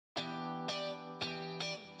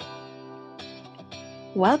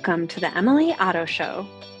Welcome to the Emily Otto Show,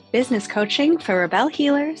 business coaching for rebel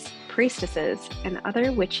healers, priestesses, and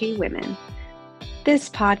other witchy women. This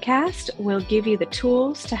podcast will give you the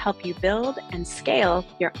tools to help you build and scale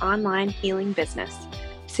your online healing business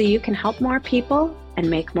so you can help more people and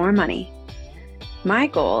make more money. My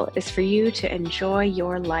goal is for you to enjoy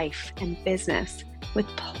your life and business with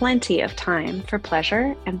plenty of time for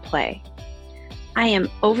pleasure and play. I am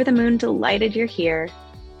over the moon delighted you're here.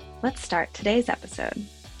 Let's start today's episode.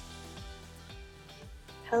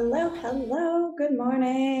 Hello, good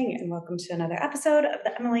morning, and welcome to another episode of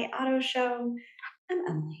the Emily Otto Show. I'm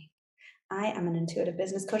Emily. I am an intuitive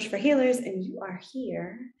business coach for healers, and you are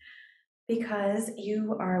here because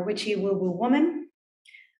you are a witchy woo-woo woman,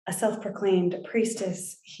 a self-proclaimed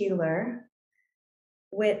priestess, healer,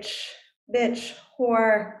 witch, bitch,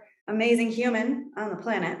 whore, amazing human on the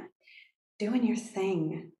planet, doing your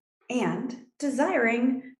thing and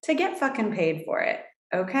desiring to get fucking paid for it,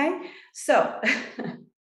 okay? So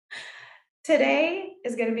today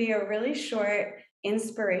is going to be a really short,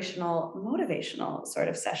 inspirational, motivational sort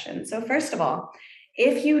of session. So first of all,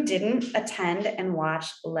 if you didn't attend and watch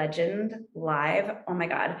Legend live, oh my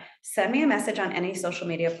God, send me a message on any social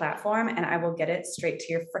media platform and I will get it straight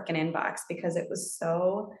to your freaking inbox because it was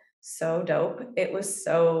so dope. It was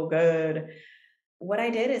so good. What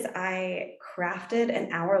I did is I crafted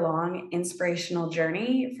an hour-long inspirational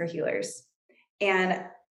journey for healers. And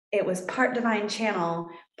it was part divine channel,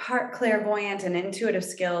 part clairvoyant and intuitive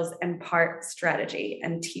skills, and part strategy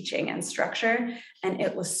and teaching and structure. And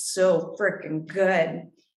it was so freaking good.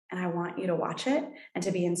 And I want you to watch it and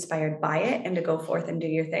to be inspired by it and to go forth and do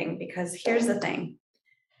your thing. Because here's the thing.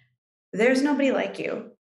 There's nobody like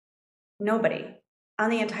you. Nobody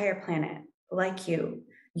on the entire planet like you.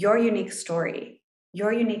 Your unique story,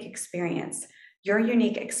 your unique experience, your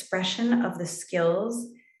unique expression of the skills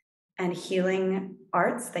and healing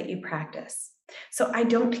arts that you practice. So I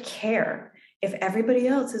don't care if everybody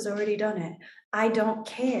else has already done it. I don't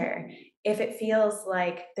care if it feels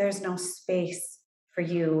like there's no space for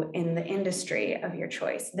you in the industry of your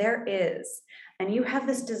choice. There is. And you have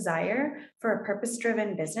this desire for a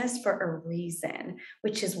purpose-driven business for a reason,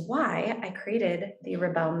 which is why I created the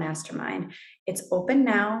Rebel Mastermind. It's open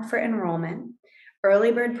now for enrollment.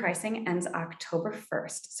 Early bird pricing ends October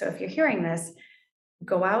 1st. So if you're hearing this,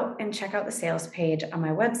 go out and check out the sales page on my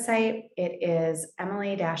website. It is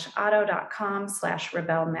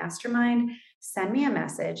emily-otto.com/rebelmastermind. Send me a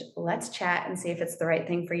message. Let's chat and see if it's the right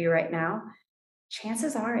thing for you right now.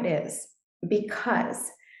 Chances are it is,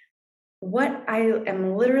 because what I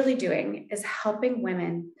am literally doing is helping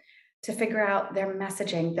women to figure out their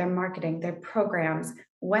messaging, their marketing, their programs,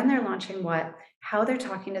 when they're launching what, how they're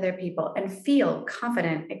talking to their people, and feel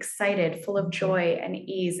confident, excited, full of joy and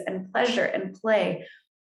ease and pleasure and play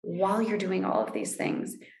while you're doing all of these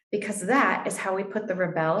things. Because that is how we put the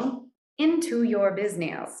rebel into your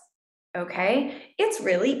business. Okay? It's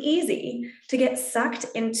really easy to get sucked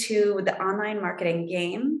into the online marketing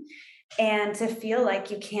game and to feel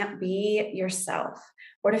like you can't be yourself,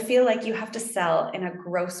 or to feel like you have to sell in a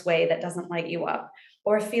gross way that doesn't light you up,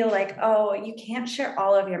 or feel like, oh, you can't share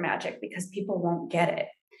all of your magic because people won't get it.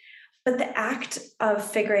 But the act of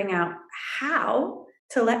figuring out how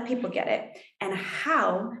to let people get it and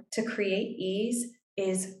how to create ease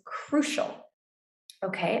is crucial.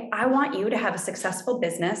 Okay, I want you to have a successful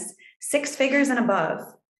business, 6 figures and above,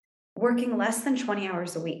 working less than 20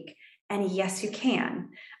 hours a week. And yes, you can.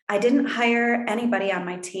 I didn't hire anybody on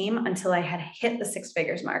my team until I had hit the 6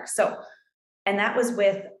 figures mark. And that was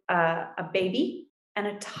with a baby and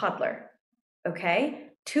a toddler. Okay,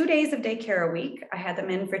 2 days of daycare a week. I had them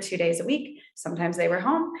in for 2 days a week. Sometimes they were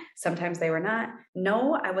home, sometimes they were not.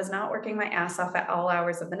 No, I was not working my ass off at all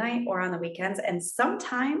hours of the night or on the weekends. And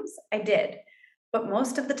sometimes I did, but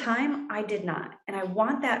most of the time I did not. And I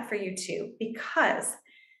want that for you too, because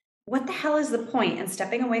what the hell is the point in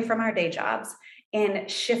stepping away from our day jobs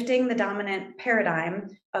and shifting the dominant paradigm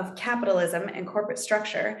of capitalism and corporate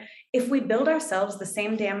structure if we build ourselves the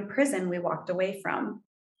same damn prison we walked away from?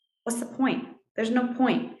 What's the point? There's no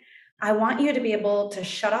point. I want you to be able to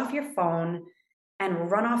shut off your phone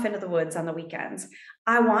and run off into the woods on the weekends.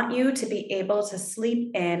 I want you to be able to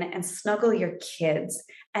sleep in and snuggle your kids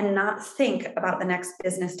and not think about the next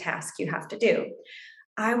business task you have to do.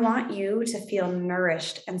 I want you to feel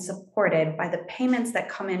nourished and supported by the payments that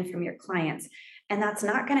come in from your clients. And that's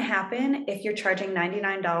not going to happen if you're charging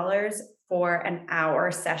 $99 for an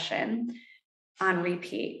hour session on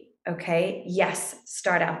repeat. Okay. Yes.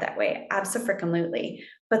 Start out that way. Abso-freaking-lutely.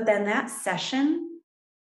 But then that session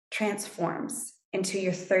transforms into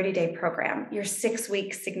your 30-day program, your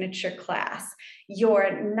 6-week signature class, your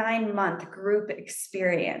 9-month group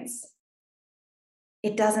experience.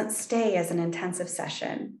 It doesn't stay as an intensive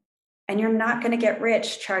session, and you're not going to get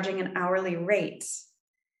rich charging an hourly rate.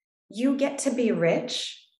 You get to be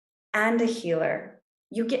rich and a healer.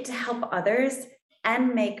 You get to help others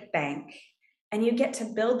and make bank. And you get to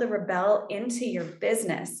build the Rebel into your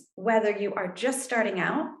business, whether you are just starting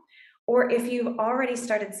out or if you've already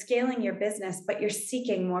started scaling your business, but you're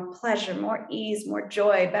seeking more pleasure, more ease, more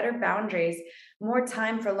joy, better boundaries, more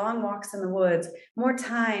time for long walks in the woods, more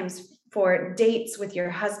times for dates with your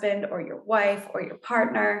husband or your wife or your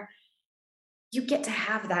partner. You get to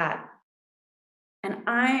have that. And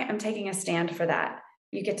I am taking a stand for that.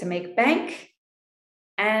 You get to make bank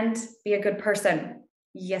and be a good person.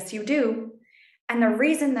 Yes, you do. And the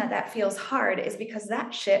reason that that feels hard is because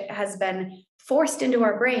that shit has been forced into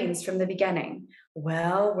our brains from the beginning.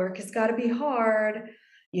 Well, work has got to be hard.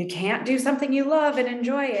 You can't do something you love and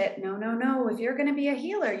enjoy it. No, no, no. If you're going to be a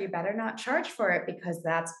healer, you better not charge for it because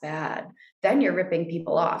that's bad. Then you're ripping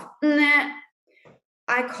people off. Nah,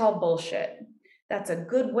 I call bullshit. That's a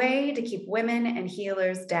good way to keep women and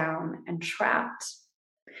healers down and trapped.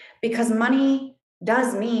 Because money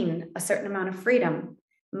does mean a certain amount of freedom.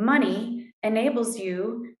 Money enables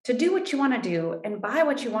you to do what you want to do and buy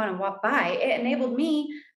what you want to buy. It enabled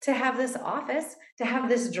me to have this office, to have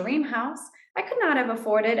this dream house. I could not have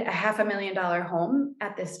afforded a $500,000 home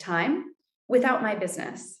at this time without my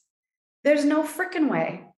business. There's no frickin'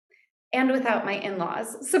 way. And without my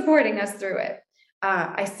in-laws supporting us through it.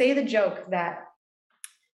 I say the joke that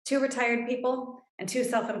 2 retired people and 2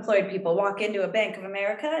 self-employed people walk into a Bank of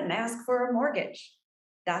America and ask for a mortgage.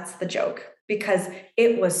 That's the joke, because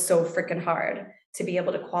it was so freaking hard to be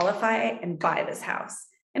able to qualify and buy this house.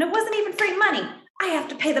 And it wasn't even free money. I have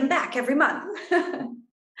to pay them back every month.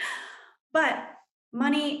 But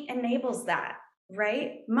money enables that,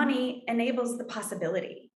 right? Money enables the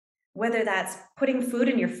possibility, whether that's putting food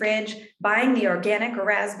in your fridge, buying the organic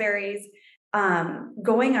raspberries,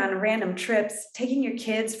 going on random trips, taking your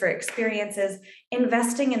kids for experiences,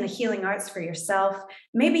 investing in the healing arts for yourself.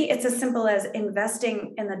 Maybe it's as simple as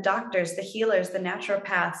investing in the doctors, the healers, the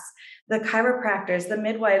naturopaths, the chiropractors, the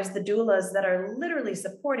midwives, the doulas that are literally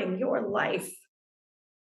supporting your life.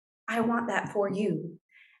 I want that for you.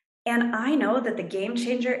 And I know that the game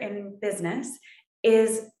changer in business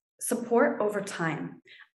is support over time.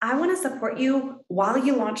 I want to support you while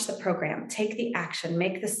you launch the program. Take the action,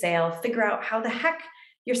 make the sale, figure out how the heck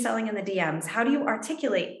you're selling in the DMs. How do you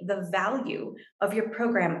articulate the value of your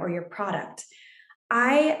program or your product?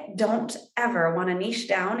 I don't ever want to niche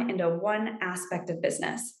down into one aspect of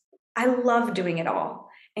business. I love doing it all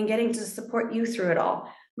and getting to support you through it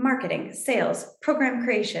all. Marketing, sales, program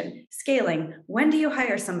creation, scaling. When do you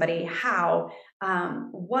hire somebody? How?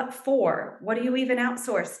 What for? What do you even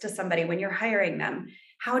outsource to somebody when you're hiring them?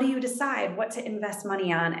 How do you decide what to invest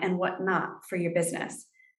money on and what not for your business?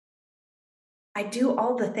 I do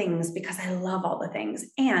all the things because I love all the things.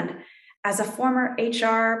 And as a former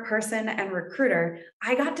HR person and recruiter,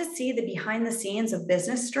 I got to see the behind the scenes of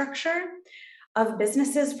business structure of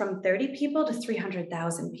businesses from 30 people to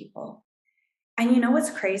 300,000 people. And you know what's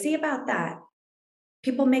crazy about that?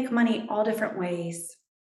 People make money all different ways,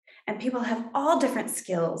 and people have all different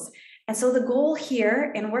skills. And so the goal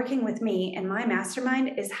here in working with me and my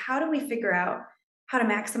mastermind is, how do we figure out how to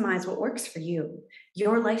maximize what works for you,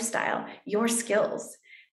 your lifestyle, your skills?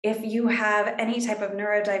 If you have any type of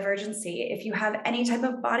neurodivergency, if you have any type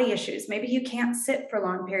of body issues, maybe you can't sit for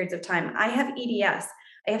long periods of time. I have EDS.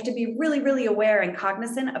 I have to be really, really aware and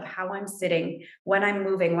cognizant of how I'm sitting, when I'm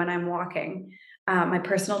moving, when I'm walking. My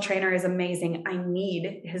personal trainer is amazing. I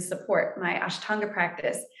need his support. My Ashtanga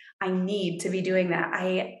practice, I need to be doing that.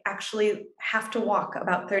 I actually have to walk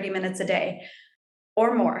about 30 minutes a day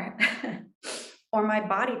or more, or my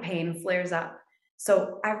body pain flares up.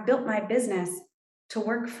 So I've built my business to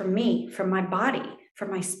work for me, for my body, for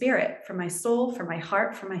my spirit, for my soul, for my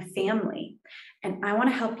heart, for my family. And I want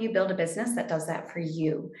to help you build a business that does that for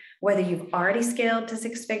you. Whether you've already scaled to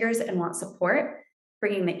 6 figures and want support,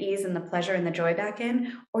 bringing the ease and the pleasure and the joy back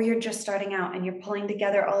in, or you're just starting out and you're pulling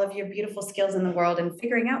together all of your beautiful skills in the world and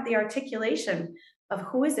figuring out the articulation of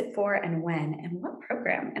who is it for and when and what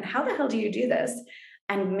program and how the hell do you do this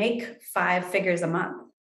and make 5 figures a month.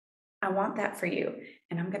 I want that for you.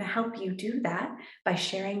 And I'm going to help you do that by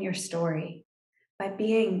sharing your story, by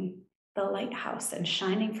being the lighthouse and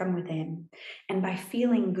shining from within, and by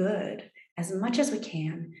feeling good as much as we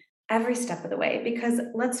can every step of the way. Because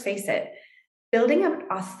let's face it, building an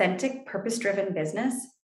authentic, purpose-driven business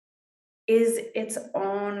is its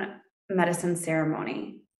own medicine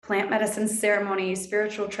ceremony. plant medicine ceremony,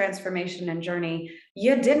 spiritual transformation and journey,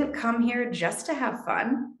 you didn't come here just to have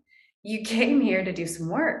fun. You came here to do some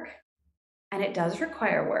work. And it does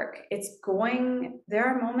require work. There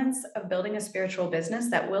are moments of building a spiritual business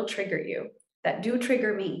that will trigger you, that do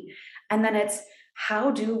trigger me. And then it's,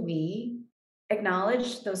 how do we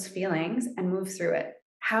acknowledge those feelings and move through it?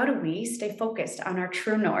 How do we stay focused on our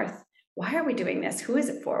true north? Why are we doing this? Who is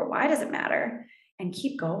it for? Why does it matter? And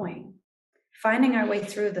keep going. Finding our way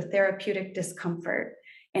through the therapeutic discomfort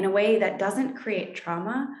in a way that doesn't create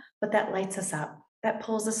trauma, but that lights us up, that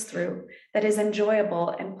pulls us through, that is enjoyable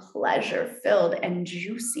and pleasure-filled and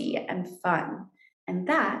juicy and fun. And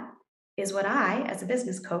that is what I, as a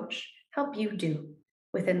business coach, help you do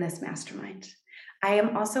within this mastermind. I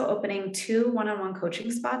am also opening 2 one-on-one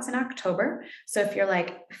coaching spots in October. So if you're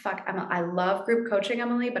like, fuck, I love group coaching,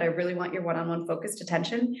 Emily, but I really want your one-on-one focused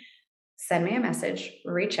attention, send me a message,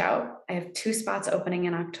 reach out. I have 2 spots opening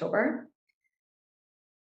in October.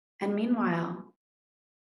 And meanwhile,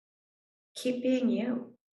 keep being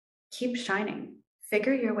you, keep shining,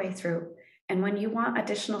 figure your way through. And when you want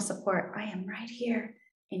additional support, I am right here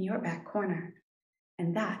in your back corner.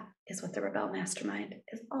 And that is what the Rebel Mastermind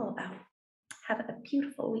is all about. Have a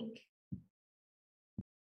beautiful week.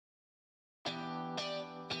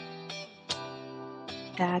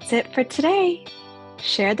 That's it for today.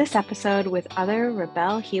 Share this episode with other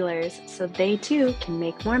Rebel healers so they too can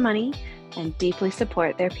make more money and deeply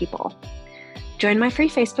support their people. Join my free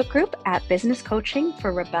Facebook group at Business Coaching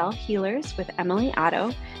for Rebel Healers with Emily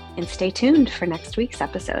Otto, and stay tuned for next week's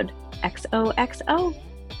episode. XOXO.